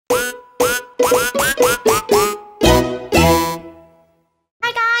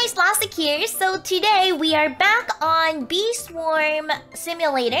Dollastic here. So today we are back on Bee Swarm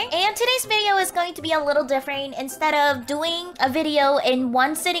Simulator, and today's video is going to be a little different. Instead of doing a video in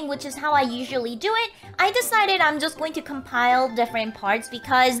one sitting, which is how I usually do it, I decided I'm just going to compile different parts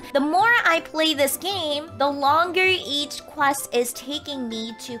because the more I play this game, the longer each quest is taking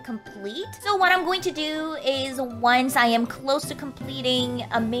me to complete. So what I'm going to do is once I am close to completing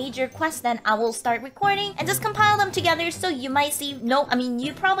a major quest, then I will start recording and just compile them together. So you might see,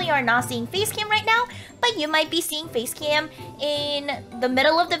 you probably are not seeing facecam right now, but you might be seeing facecam in the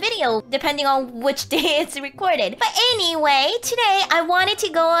middle of the video, depending on which day it's recorded. But anyway, today I wanted to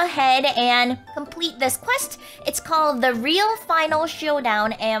go ahead and complete this quest. It's called the Real Final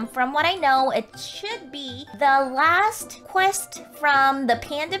Showdown, and from what I know, it should be the last quest from the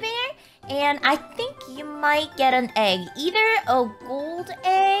Panda Bear. And I think you might get an egg. Either a gold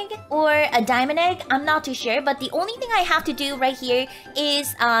egg or a diamond egg. I'm not too sure. But the only thing I have to do right here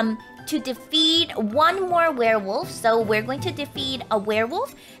is to defeat one more werewolf. So we're going to defeat a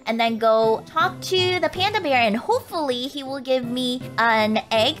werewolf and then go talk to the panda bear, and hopefully he will give me an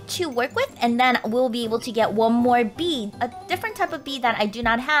egg to work with, and then we'll be able to get one more bee, a different type of bee that I do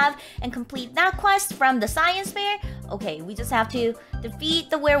not have, and complete that quest from the science bear. Okay, we just have to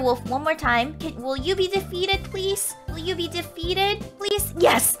defeat the werewolf one more time. Will you be defeated, please? Will you be defeated, please?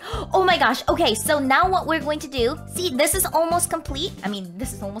 Yes! Oh my gosh. Okay, so now what we're going to do... See, this is almost complete.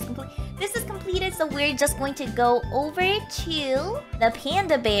 This is almost complete. This is completed, so we're just going to go over to the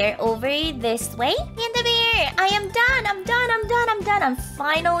panda bear over this way. Panda bear, I am done. I'm done. I'm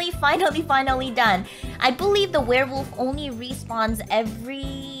finally done. I believe the werewolf only respawns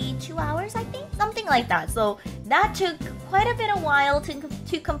every 2 hours, I think? Something like that. So that took quite a bit of while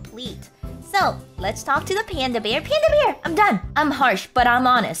to complete. So, let's talk to the panda bear. Panda bear, I'm done. I'm harsh, but I'm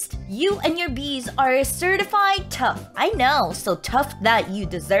honest. You and your bees are certified tough. I know, so tough that you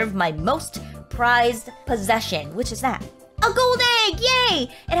deserve my most prized possession. Which is that? A gold egg! Yay!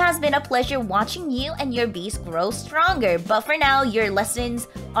 It has been a pleasure watching you and your bees grow stronger. But for now, your lessons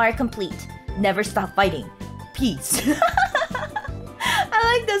are complete. Never stop fighting. Peace.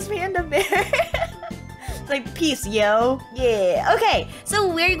 I like this panda bear. Like, peace, yo. Yeah. Okay, so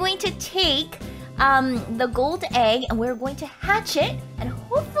we're going to take the gold egg and we're going to hatch it, and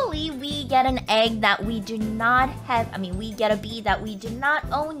hopefully we get an egg that we do not have. We get a bee that we do not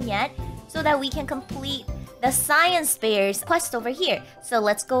own yet, so that we can complete the science bear's quest over here. So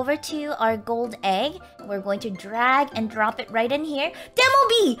let's go over to our gold egg. We're going to drag and drop it right in here. Demo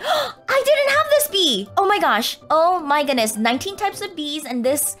bee! I didn't have this bee! Oh my gosh. Oh my goodness. 19 types of bees, and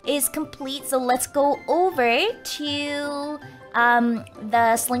this is complete. So let's go over to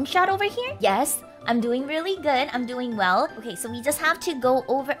the slingshot over here. Yes. I'm doing really good. I'm doing well. Okay, so we just have to go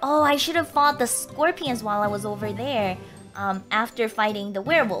over... Oh, I should have fought the scorpions while I was over there. After fighting the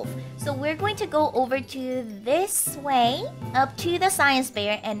werewolf. So we're going to go over to this way, up to the science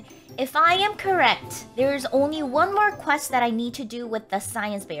bear, and if I am correct, there's only one more quest that I need to do with the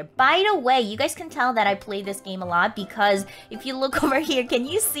science bear. By the way, you guys can tell that I play this game a lot because if you look over here, can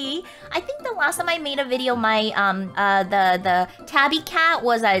you see? I think the last time I made a video, my the tabby cat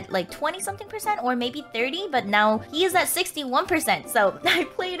was at like 20-something% or maybe 30, but now he is at 61%. So I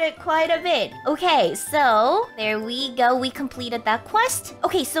played it quite a bit. Okay, so there we go. We completed that quest.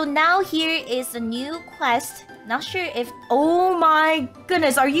 Okay, so now here is the new quest. Not sure if... Oh my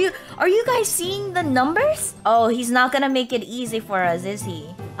goodness, are you guys seeing the numbers? Oh, he's not gonna make it easy for us, is he?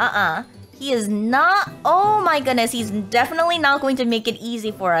 He is not... Oh my goodness, he's definitely not going to make it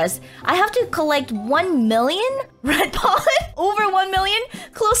easy for us. I have to collect 1 million red pollen? Over 1 million?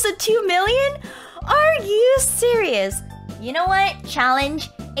 Close to 2 million? Are you serious? You know what? Challenge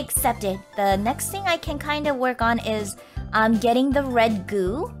accepted. The next thing I can kind of work on is... getting the red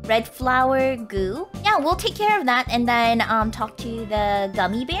flower goo. Yeah, we'll take care of that and then talk to the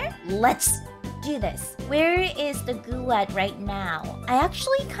gummy bear. Let's do this. Where is the goo at right now? I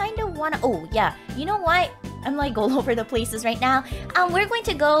actually kind of want to... Oh, yeah. You know what? I'm like all over the places right now. We're going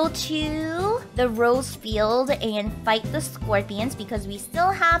to go to the rose field and fight the scorpions because we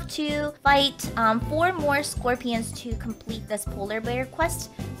still have to fight 4 more scorpions to complete this polar bear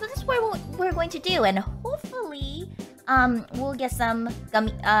quest. So that's what we're going to do, and hopefully we'll get some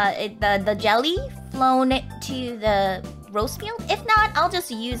gummy, the jelly flown to the rose field. If not, I'll just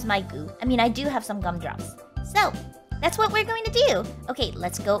use my goo. I do have some gumdrops. So, that's what we're going to do. Okay,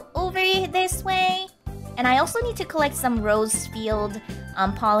 let's go over this way. And I also need to collect some rose field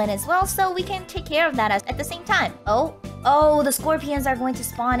pollen as well, so we can take care of that at the same time. Oh, the scorpions are going to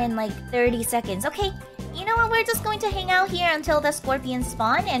spawn in like 30 seconds. Okay, you know what? We're just going to hang out here until the scorpions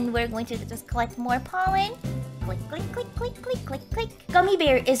spawn, and we're going to just collect more pollen. Click, click, click, click, click, click, click. Gummy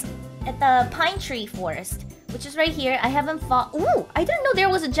bear is at the pine tree forest, which is right here. I haven't fought. Ooh, I didn't know there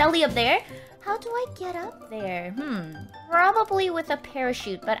was a jelly up there. How do I get up there? Probably with a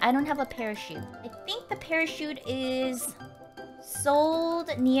parachute, but I don't have a parachute. I think the parachute is sold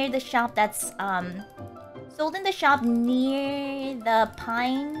near the shop that's sold in the shop near the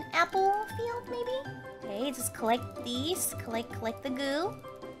pineapple field, maybe? Okay, just collect these. Collect the goo.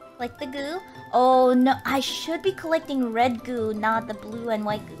 Collect the goo. Oh no, I should be collecting red goo, not the blue and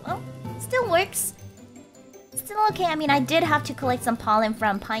white goo. Oh, still works. Still okay. I mean, I did have to collect some pollen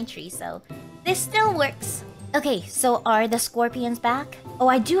from pine tree, so this still works. Okay, so are the scorpions back? Oh,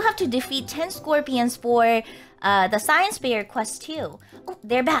 I do have to defeat 10 scorpions for the science fair quest too. Oh,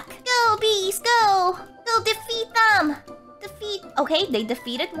 they're back. Go, bees, go! Go defeat them! Defeat... Okay, they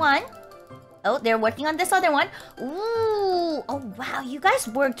defeated one. Oh, they're working on this other one. Ooh! Oh, wow, you guys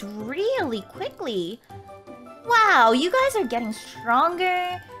worked really quickly. Wow, you guys are getting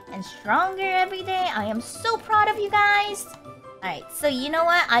stronger and stronger every day. I am so proud of you guys. Alright, so you know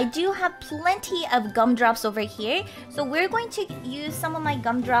what? I do have plenty of gumdrops over here. So we're going to use some of my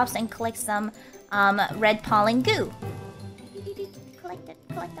gumdrops and collect some red pollen goo. Collect it,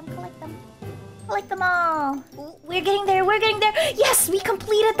 collect them, collect them. Collect them all. Ooh, we're getting there, we're getting there. Yes, we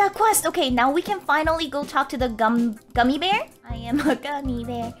completed that quest. Okay, now we can finally go talk to the gummy bear. I am a gummy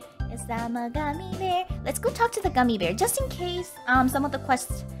bear. Yes, I'm a gummy bear. Let's go talk to the gummy bear, just in case some of the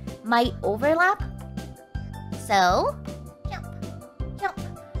quests might overlap. So... jump.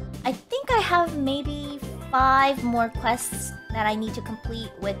 I think I have maybe 5 more quests that I need to complete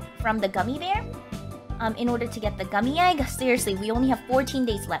from the gummy bear in order to get the gummy egg. Seriously, we only have 14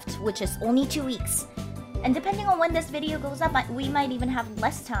 days left, which is only 2 weeks. And depending on when this video goes up, we might even have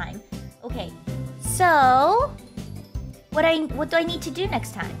less time. Okay, so what do I need to do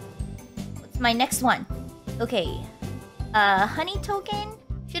next time? What's my next one? Okay, honey token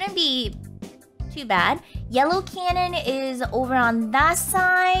shouldn't be too bad. Yellow cannon is over on that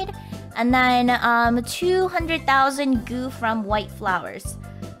side. And then 200,000 goo from white flowers.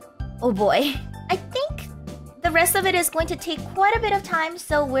 Oh boy. I think the rest of it is going to take quite a bit of time,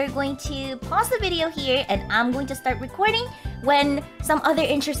 so we're going to pause the video here and I'm going to start recording when some other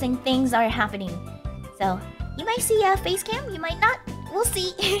interesting things are happening. So you might see a face cam, you might not. We'll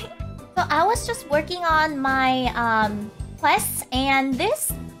see. So I was just working on my quests, and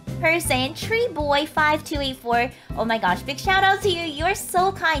this person, TreeBoy5284. Oh my gosh, big shout out to you. You're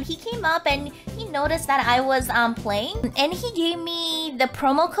so kind. He came up and he noticed that I was playing, and he gave me the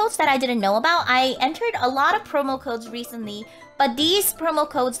promo codes that I didn't know about. I entered a lot of promo codes recently, but these promo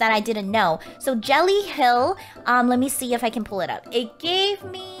codes that I didn't know. So Jelly Hill, let me see if I can pull it up. It gave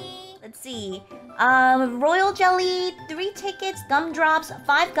me, let's see, Royal Jelly, 3 tickets, gumdrops,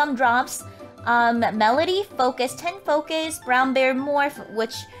 5 gumdrops, Melody, Focus, 10 Focus, Brown Bear Morph,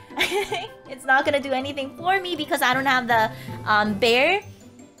 which it's not gonna do anything for me because I don't have the Bear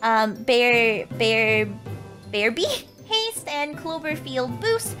Bee Haste and Cloverfield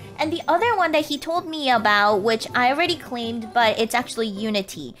Boost. And the other one that he told me about, which I already claimed, but it's actually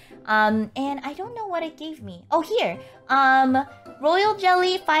Unity. And I don't know what it gave me. Oh, here. Royal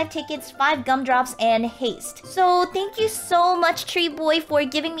Jelly, 5 tickets, 5 gumdrops, and Haste. So thank you so much, Tree Boy, for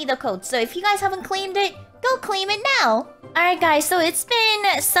giving me the code. So if you guys haven't claimed it, go claim it now. Alright guys, so it's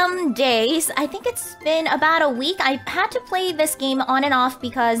been some days. I think it's been about a week. I had to play this game on and off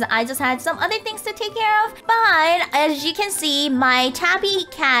because I just had some other things to take care of. But as you can see, my tabby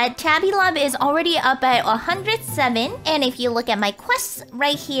cat, Tabby Love, is already up at 107. And if you look at my quests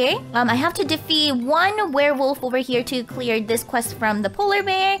right here, I have to defeat 1 werewolf over here to clear this quest from the polar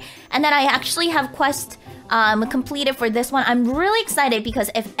bear. And then I actually have quest completed for this one. I'm really excited because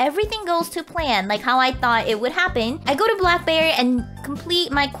if everything goes to plan, like how I thought it would happen, I go to Black Bear and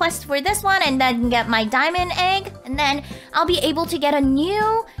complete my quest for this one and then get my diamond egg, and then I'll be able to get a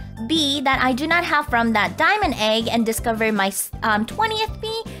new bee that I do not have from that diamond egg and discover my 20th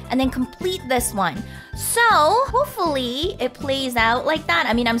bee and then complete this one. So hopefully it plays out like that.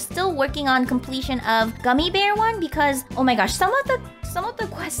 I mean, I'm still working on completion of Gummy Bear one because, oh my gosh, some of the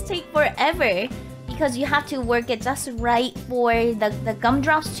quests take forever, because you have to work it just right for the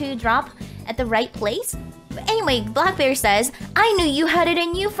gumdrops to drop at the right place. But anyway, Black Bear says, I knew you had it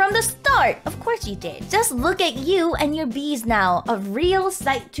in you from the start. Of course you did. Just look at you and your bees now. A real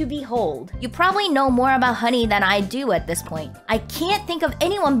sight to behold. You probably know more about honey than I do at this point. I can't think of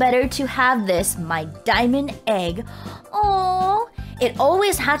anyone better to have this, my diamond egg. Aww. It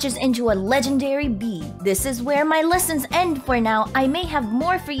always hatches into a legendary bee. This is where my lessons end for now. I may have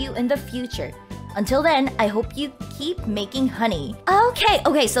more for you in the future. Until then, I hope you keep making honey.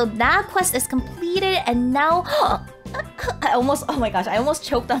 Okay, so that quest is completed, and now oh my gosh, I almost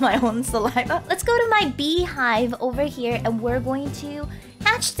choked on my own saliva. Let's go to my beehive over here, and we're going to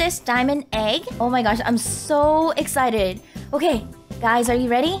hatch this diamond egg. Oh my gosh, I'm so excited. Okay, guys, are you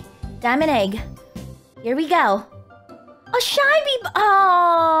ready? Diamond egg. Here we go. A shy bee.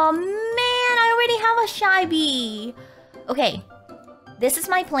 Oh man, I already have a shy bee. Okay, this is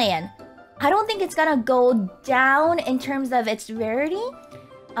my plan. I don't think it's gonna go down in terms of its rarity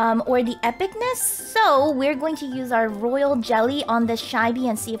or the epicness. So we're going to use our royal jelly on this shy bee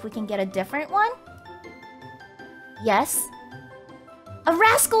and see if we can get a different one. Yes. A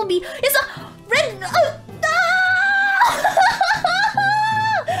rascal bee. It's a red...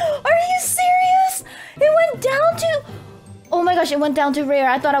 Are you serious? It went down to... Oh my gosh, it went down to rare.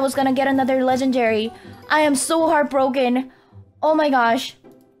 I thought I was gonna get another legendary. I am so heartbroken. Oh my gosh.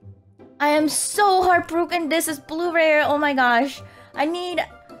 I am so heartbroken. This is blue rare. Oh my gosh. I need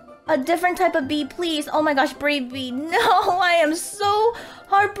a different type of bee, please. Oh my gosh, brave bee. No, I am so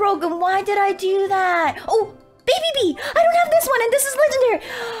heartbroken. Why did I do that? Oh, baby bee. I don't have this one, and this is legendary.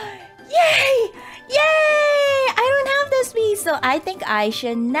 Yay! Yay! I don't have this bee, so I think I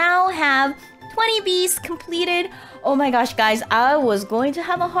should now have 20 bees completed. Oh my gosh, guys, I was going to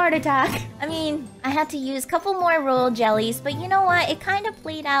have a heart attack. I mean, I had to use a couple more royal jellies, but you know what? It kind of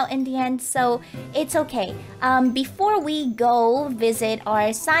played out in the end, so it's okay. Before we go visit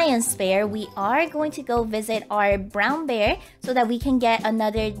our science fair, we are going to go visit our brown bear so that we can get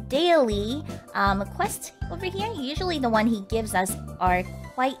another daily quest over here. Usually the one he gives us are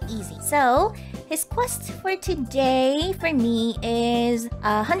quite easy. So his quest for today for me is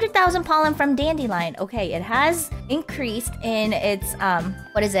 100,000 pollen from dandelion. Okay, it has increased in its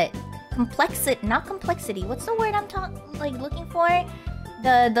what is it? Not complexity. What's the word I'm looking for?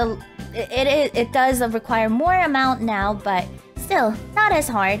 It does require more amount now, but still not as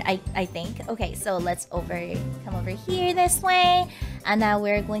hard, I think. Okay, so let's come over here this way, and now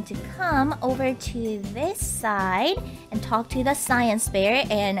we're going to come over to this side and talk to the science fair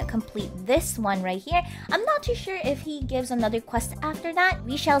and complete this one right here. I'm not too sure if he gives another quest after that.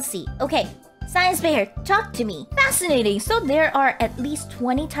 We shall see. Okay, science fair, talk to me. Fascinating. So there are at least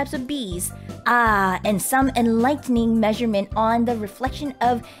 20 types of bees. And some enlightening measurement on the reflection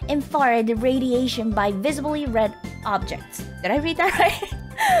of infrared radiation by visibly red objects. Did I read that right?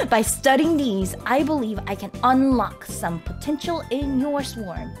 By studying these, I believe I can unlock some potential in your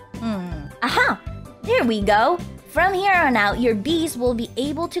swarm. Aha! There we go! From here on out, your bees will be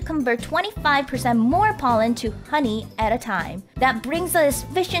able to convert 25% more pollen to honey at a time. That brings the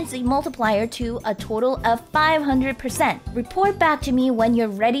efficiency multiplier to a total of 500%. Report back to me when you're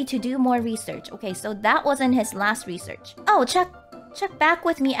ready to do more research. Okay, so that wasn't his last research. Oh, check back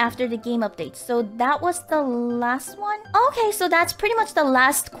with me after the game update. So that was the last one? Okay, so that's pretty much the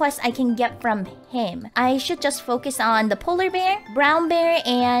last quest I can get from him. I should just focus on the polar bear, brown bear,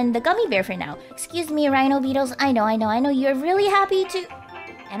 and the gummy bear for now. Excuse me, rhino beetles. I know you're really happy to...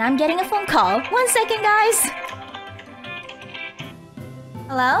 And I'm getting a phone call. 1 second, guys.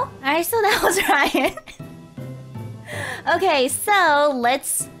 Hello? Alright, so that was Ryan. Okay, so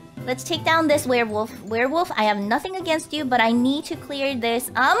let's take down this werewolf. Werewolf, I have nothing against you, but I need to clear this.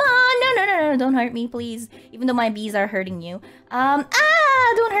 No, don't hurt me, please. Even though my bees are hurting you.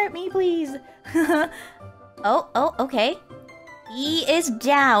 Don't hurt me, please. Oh, okay. He is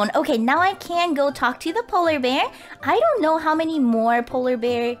down. Okay, now I can go talk to the polar bear. I don't know how many more polar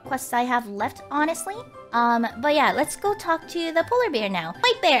bear quests I have left, honestly. But yeah, let's go talk to the polar bear now.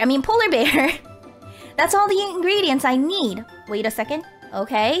 Polar bear. That's all the ingredients I need. Wait a second.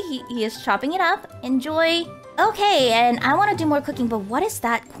 Okay, he is chopping it up. Enjoy. Okay, and I want to do more cooking, but what is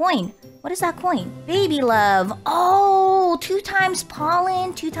that coin? What is that coin? Baby love. Oh, 2 times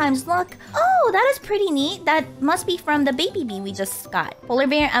pollen, 2 times luck. Oh, that is pretty neat. That must be from the baby bee we just got. Polar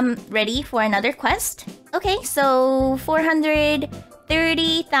bear, I'm ready for another quest. Okay, so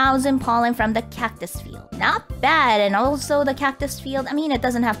 430,000 pollen from the cactus field. Not bad. And also the cactus field, it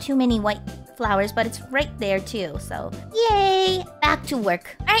doesn't have too many white flowers, but it's right there too, so yay! Back to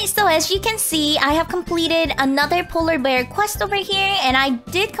work. Alright, so as you can see, I have completed another polar bear quest over here, and I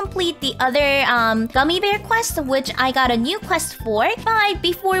did complete the other gummy bear quest, which I got a new quest for. But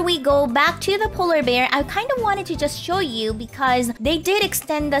before we go back to the polar bear, I kind of wanted to just show you, because they did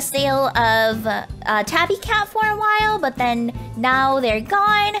extend the sale of Tabby Cat for a while, but then now they're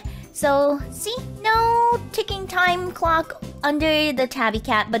gone. So, see? No ticking time clock under the tabby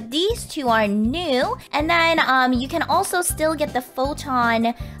cat, but these two are new. And then you can also still get the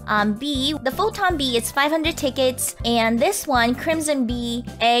Photon Bee. The Photon Bee is 500 tickets, and this one, Crimson Bee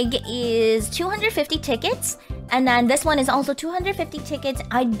Egg, is 250 tickets. And then this one is also 250 tickets.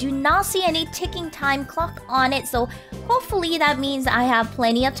 I do not see any ticking time clock on it, so hopefully that means I have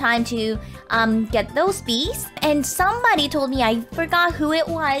plenty of time to get those bees. And somebody told me, I forgot who it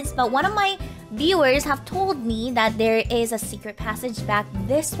was, but one of my viewers have told me that there is a secret passage back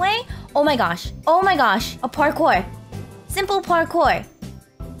this way. Oh my gosh. Oh my gosh. A parkour. Simple parkour.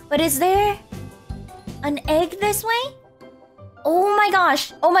 But is there an egg this way? Oh my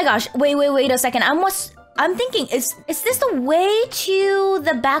gosh. Oh my gosh. Wait a second. I'm thinking, is this the way to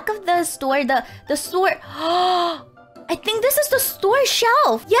the back of the store? The store. I think this is the store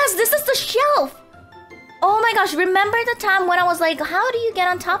shelf. Yes, this is the shelf. Oh my gosh. Remember the time when I was like, how do you get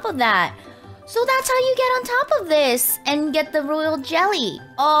on top of that? So that's how you get on top of this and get the royal jelly.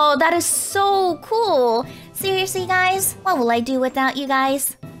 Oh, that is so cool. Seriously, guys, what will I do without you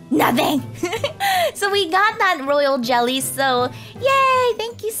guys? Nothing. So we got that royal jelly, so yay!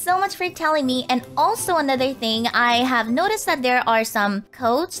 Thank you so much for telling me. And also another thing, I have noticed that there are some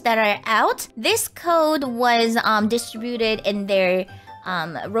codes that are out. This code was distributed in their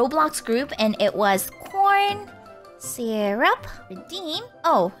Roblox group, and it was corn syrup redeem.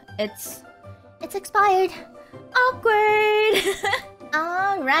 Oh, it's expired. Awkward.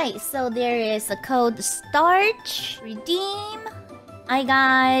 Alright, so there is a code starch redeem. I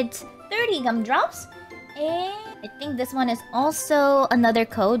got 30 gumdrops. And I think this one is also another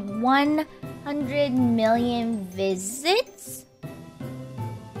code. 100 million visits. Did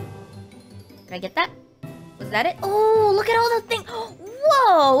I get that? Was that it? Oh, look at all the things.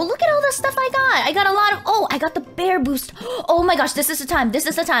 Whoa, look at all the stuff I got. I got a lot of... Oh, I got the bear boost. Oh my gosh, this is the time. This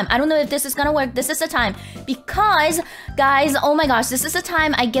is the time. I don't know if this is gonna work. This is the time. Because, guys, oh my gosh, this is the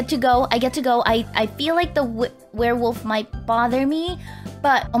time. I get to go. I feel like the werewolf might bother me.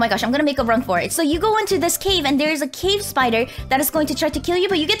 But, oh my gosh, I'm gonna make a run for it. So you go into this cave, and there's a cave spider that is going to try to kill you,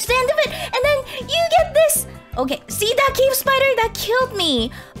 but you get to the end of it, and then you get this. Okay, see that cave spider? That killed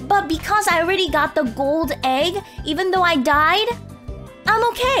me. But because I already got the gold egg, even though I died, I'm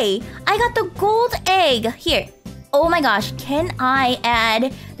okay. I got the gold egg. Here. Oh my gosh, can I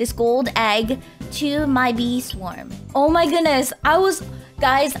add this gold egg to my bee swarm? Oh my goodness.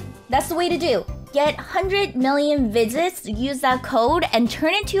 Guys, that's the way to do. Get 100 million visits, use that code, and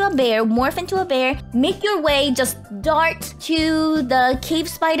turn into a bear, morph into a bear, make your way, just dart to the cave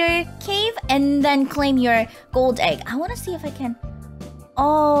spider cave, and then claim your gold egg. I want to see if I can...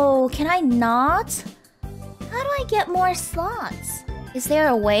 Oh, can I not? How do I get more slots? Is there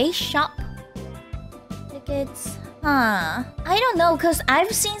a way? Shop tickets? Huh. I don't know, because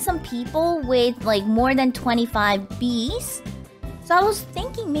I've seen some people with like more than 25 bees. So I was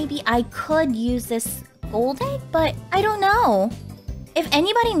thinking maybe I could use this gold egg, but I don't know. If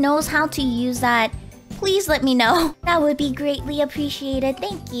anybody knows how to use that, please let me know. That would be greatly appreciated.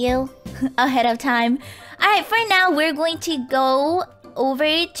 Thank you. Ahead of time. Alright, for now, we're going to go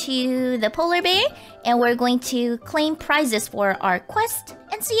over to the polar bear, and we're going to claim prizes for our quest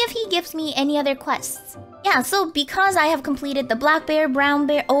and see if he gives me any other quests. Yeah, so because I have completed the black bear, brown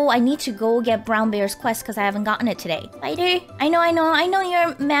bear... Oh, I need to go get brown bear's quest because I haven't gotten it today. Spider, I know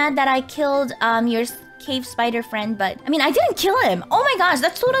you're mad that I killed your cave spider friend, but... I mean, I didn't kill him. Oh my gosh,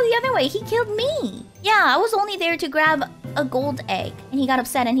 that's totally the other way. He killed me. Yeah, I was only there to grab a gold egg, and he got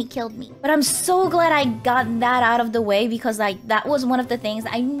upset and he killed me. But I'm so glad I got that out of the way because like that was one of the things.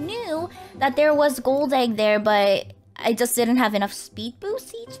 I knew that there was gold egg there, but I just didn't have enough speed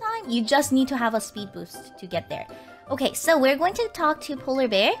boost each time. You just need to have a speed boost to get there. Okay, so we're going to talk to Polar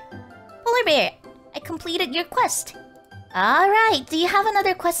Bear. Polar Bear, I completed your quest. Alright, do you have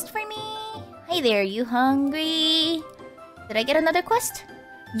another quest for me? Hey there, you hungry? Did I get another quest?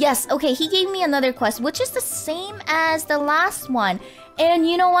 Yes, okay, he gave me another quest, which is the same as the last one. And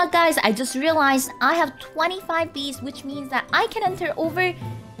you know what, guys? I just realized I have 25 bees, which means that I can enter over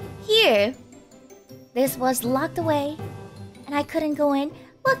here. This was locked away, and I couldn't go in.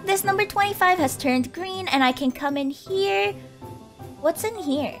 Look, this number 25 has turned green, and I can come in here. What's in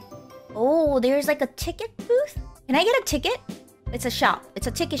here? Oh, there's like a ticket booth. Can I get a ticket? It's a shop. It's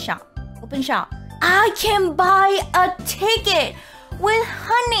a ticket shop. Open shop. I can buy a ticket with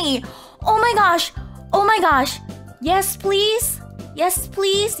honey. Oh my gosh. Oh my gosh. Yes, please. Yes,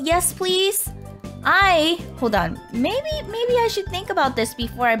 please. Yes, please. Hold on. Maybe I should think about this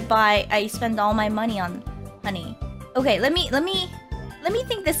before I spend all my money on honey. Okay, let me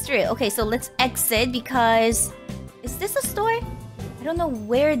think this through. Okay, so let's exit because... Is this a store? I don't know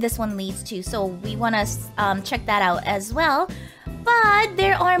where this one leads to, so we want to check that out as well. But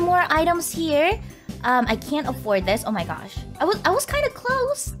there are more items here. I can't afford this. Oh my gosh. I was kind of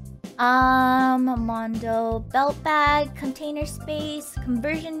close. Mondo, belt bag, container space,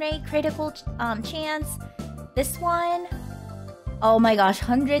 conversion rate, critical chance. This one. Oh my gosh,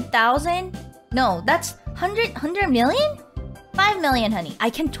 100,000? No, that's 100 million? 5 million, honey. I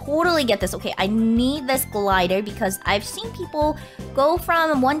can totally get this. Okay, I need this glider because I've seen people go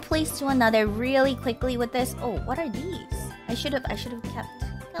from one place to another really quickly with this. Oh, what are these? I should have kept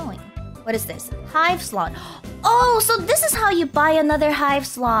going. What is this? Hive slot. Oh, so this is how you buy another hive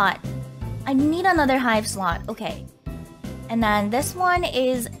slot. I need another hive slot. Okay. And then this one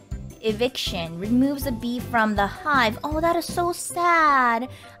is eviction. Removes a bee from the hive. Oh, that is so sad.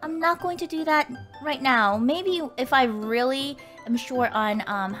 I'm not going to do that right now. Maybe if I really am short on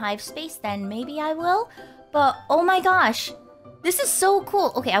hive space, then maybe I will. But oh my gosh. This is so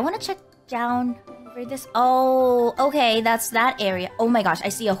cool. Okay, I want to check down over this. Oh, okay. That's that area. Oh my gosh. I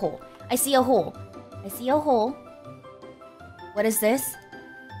see a hole. I see a hole. I see a hole. What is this?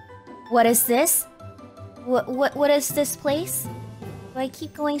 What is this? What is this place? Do I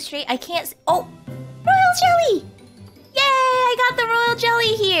keep going straight? I can't see. Oh! Royal jelly! Yay! I got the royal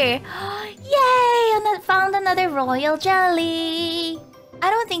jelly here! Yay! I found another royal jelly! I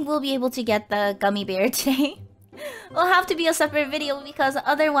don't think we'll be able to get the gummy bear today. It'll have to be a separate video because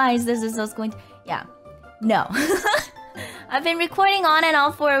otherwise this is just going to... Yeah. No. I've been recording on and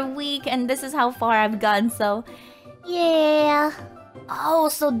off for a week and this is how far I've gone, so... Yeah... Oh,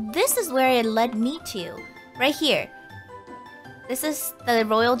 so this is where it led me to. Right here. This is the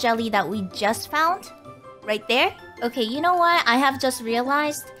royal jelly that we just found. Right there. Okay, you know what? I have just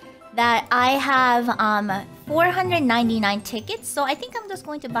realized that I have 499 tickets. So I think I'm just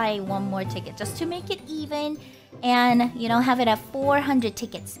going to buy one more ticket just to make it even. And, you know, have it at 400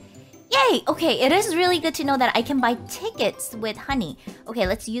 tickets. Yay! Okay, it is really good to know that I can buy tickets with honey. Okay,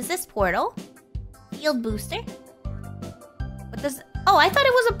 let's use this portal. Field booster. What does... Oh, I thought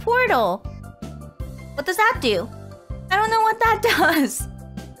it was a portal. What does that do? I don't know what that does.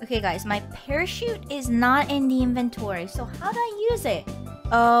 Okay, guys, my parachute is not in the inventory. So how do I use it?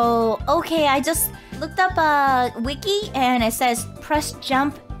 Oh, okay. I just looked up a wiki and it says press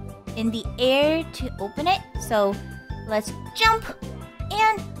jump in the air to open it. So let's jump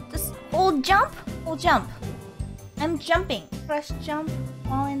and just hold jump. Hold jump. I'm jumping. Press jump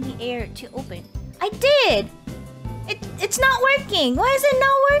while in the air to open. I did! It's not working! Why is it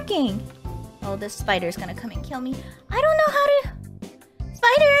not working? Oh, this spider's gonna come and kill me. I don't know how to...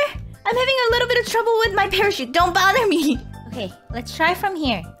 Spider! I'm having a little bit of trouble with my parachute. Don't bother me! Okay, let's try from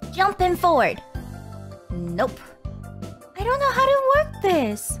here. Jumping forward. Nope. I don't know how to work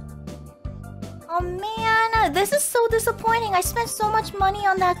this. Oh man, this is so disappointing. I spent so much money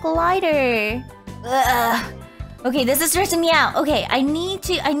on that glider. Ugh. Okay, this is stressing me out. Okay, I need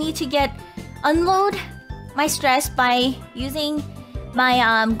to unload my stress by using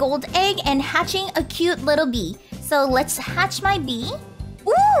my gold egg and hatching a cute little bee. So let's hatch my bee.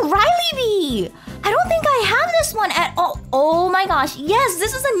 Ooh, Riley bee! I don't think I have this one at all. Oh my gosh, yes,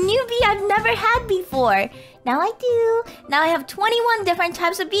 this is a new bee I've never had before. Now I do. Now I have 21 different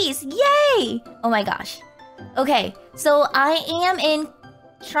types of bees. Yay! Oh my gosh. Okay, so I'm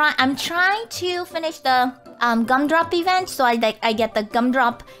trying to finish the gumdrop event, so I get the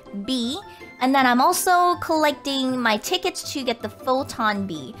gumdrop bee. And then I'm also collecting my tickets to get the photon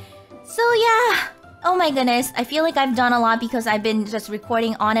bee. So yeah, oh my goodness, I feel like I've done a lot because I've been just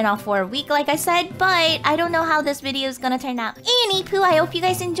recording on and off for a week, like I said. But I don't know how this video is gonna turn out. Anywho, I hope you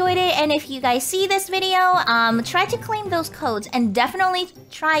guys enjoyed it. And if you guys see this video, try to claim those codes. And definitely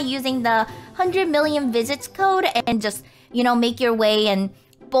try using the 100 million visits code and just, you know, make your way and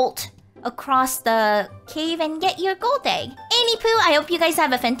bolt across the cave and get your gold egg. Anywho, I hope you guys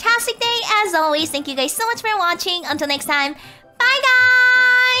have a fantastic day. As always, thank you guys so much for watching. Until next time, bye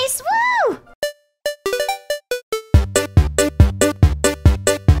guys! Woo!